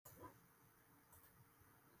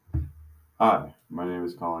Hi, my name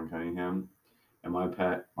is Colin Cunningham, and my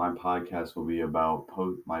podcast will be about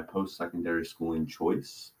my post secondary schooling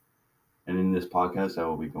choice. And in this podcast, I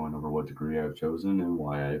will be going over what degree I have chosen and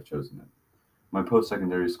why I have chosen it. My post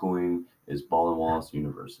secondary schooling is Ball and Wallace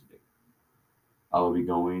University. I will be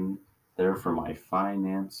going there for my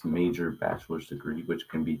finance major bachelor's degree, which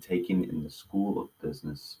can be taken in the School of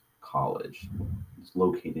Business College. It's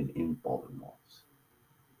located in Ball and Wallace.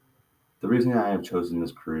 The reason I have chosen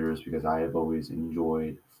this career is because I have always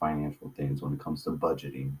enjoyed financial things when it comes to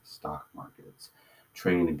budgeting, stock markets,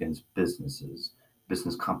 trading against businesses,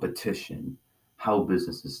 business competition, how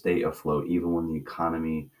businesses stay afloat, even when the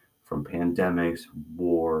economy from pandemics,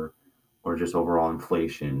 war, or just overall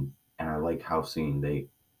inflation. And I like how seeing they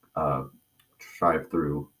uh, strive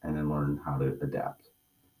through and then learn how to adapt.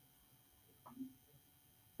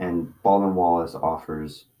 And Ball and Wallace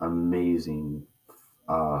offers amazing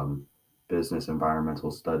um, business environmental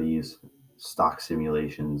studies, stock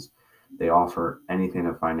simulations. They offer anything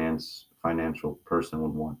a financial person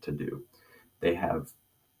would want to do. They have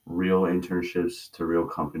real internships to real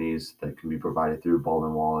companies that can be provided through Ball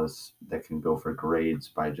and Wallace that can go for grades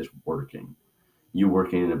by just working. You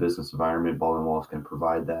working in a business environment, Ball and Wallace can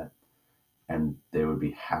provide that, and they would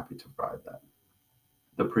be happy to provide that.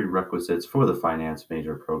 The prerequisites for the finance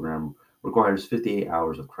major program requires 58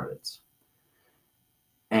 hours of credits.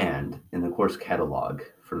 And in the course catalog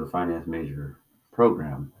for the finance major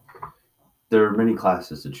program, there are many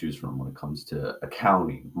classes to choose from when it comes to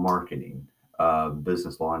accounting, marketing,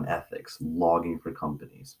 business law and ethics, logging for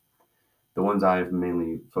companies. The ones I've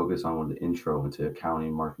mainly focused on were the intro into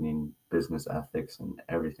accounting, marketing, business ethics, and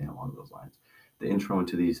everything along those lines. The intro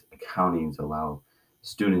into these accountings allow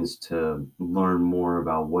students to learn more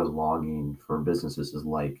about what logging for businesses is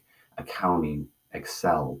like, accounting,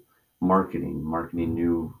 Excel, marketing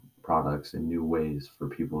new products in new ways for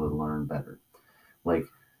people to learn better. Like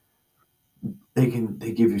they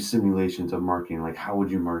give you simulations of marketing, like how would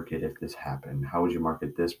you market if this happened? How would you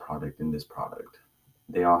market this product and this product?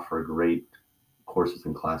 They offer great courses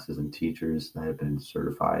and classes and teachers that have been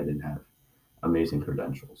certified and have amazing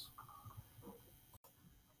credentials.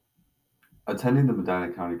 Attending the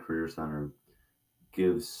Medina County Career Center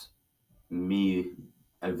gives me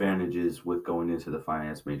advantages with going into the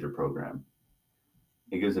finance major program.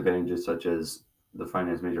 It gives advantages such as the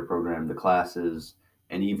finance major program, the classes,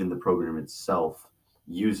 and even the program itself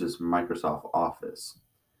uses Microsoft Office.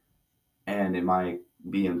 And in my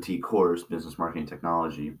BMT course, Business Marketing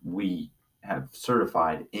Technology, we have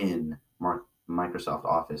certified in Microsoft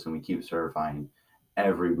Office, and we keep certifying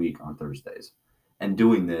every week on Thursdays. And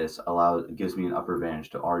doing this gives me an upper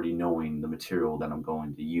advantage to already knowing the material that I'm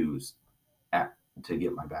going to use at, to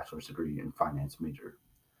get my bachelor's degree in finance major.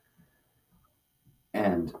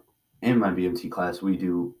 And in my BMT class, we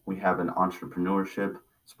have an entrepreneurship,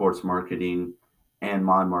 sports marketing, and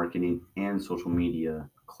mod marketing and social media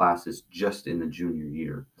classes just in the junior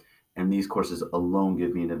year. And these courses alone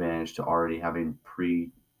give me an advantage to already having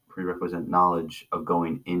prerequisite knowledge of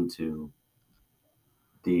going into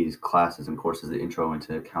these classes and courses, the intro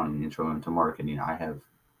into accounting, intro into marketing. I have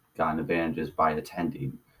gotten advantages by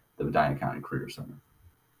attending the Medina County Career Center.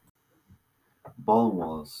 Ball and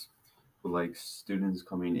Wallace would like students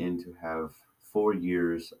coming in to have 4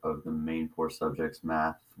 years of the main four subjects: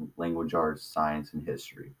 math, language arts, science, and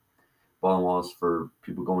history. Ball and Wallace, for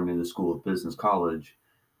people going into the School of Business College,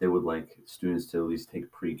 they would like students to at least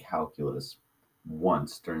take pre-calculus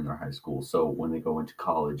once during their high school. So when they go into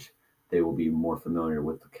college, they will be more familiar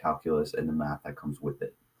with the calculus and the math that comes with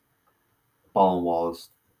it. Ball and Wallace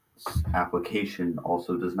application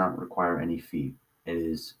also does not require any fee. It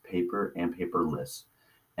is paper and paperless,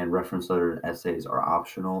 and reference letter and essays are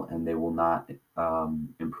optional, and they will not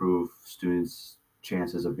improve students'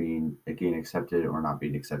 chances of being again accepted or not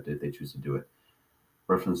being accepted if they choose to do it.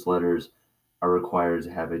 Reference letters are required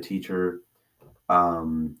to have a teacher,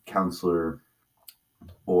 counselor,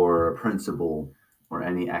 or a principal or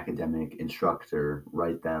any academic instructor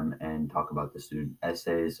write them and talk about the student.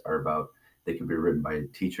 Essays are about they can be written by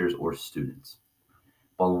teachers or students.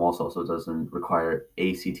 Ball and Wallace also doesn't require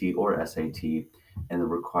ACT or SAT, and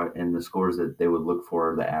the scores that they would look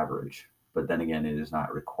for are the average. But then again, it is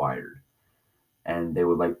not required, and they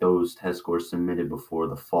would like those test scores submitted before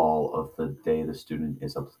the fall of the day the student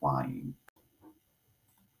is applying.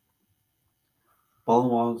 Ball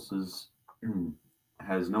and Wallace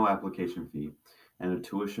has no application fee, and the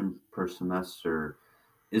tuition per semester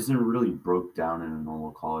isn't really broke down in a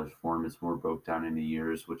normal college form. It's more broke down into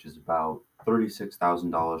years, which is about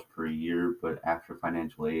 $36,000 per year, but after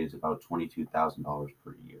financial aid, it's about $22,000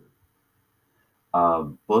 per year.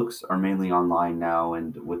 Books are mainly online now,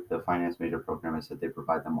 and with the finance major program, I said they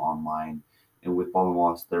provide them online. And with Ball and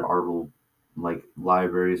Wallace, there are like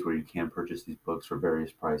libraries where you can purchase these books for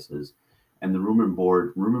various prices. And the room and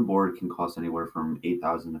board can cost anywhere from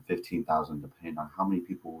 8,000 to 15,000, depending on how many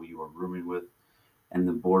people you are rooming with. And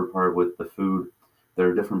the board part with the food, there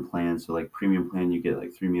are different plans. So like premium plan, you get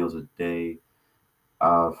like 3 meals a day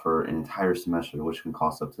for an entire semester, which can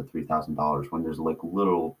cost up to $3,000. When there's like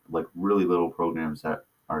really little programs that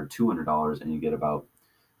are $200, and you get about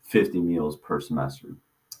 50 meals per semester.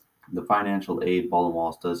 The financial aid Ball and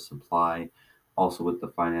Walls does supply. Also, with the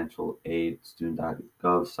financial aid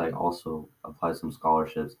student.gov site, also applies some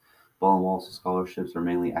scholarships. Ball and Walls scholarships are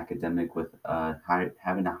mainly academic, with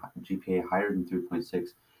having a GPA higher than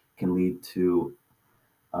 3.6 can lead to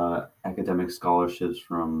academic scholarships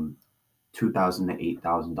from $2,000 to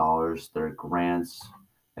 $8,000. There are grants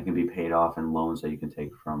that can be paid off and loans that you can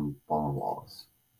take from Ball and Wallace.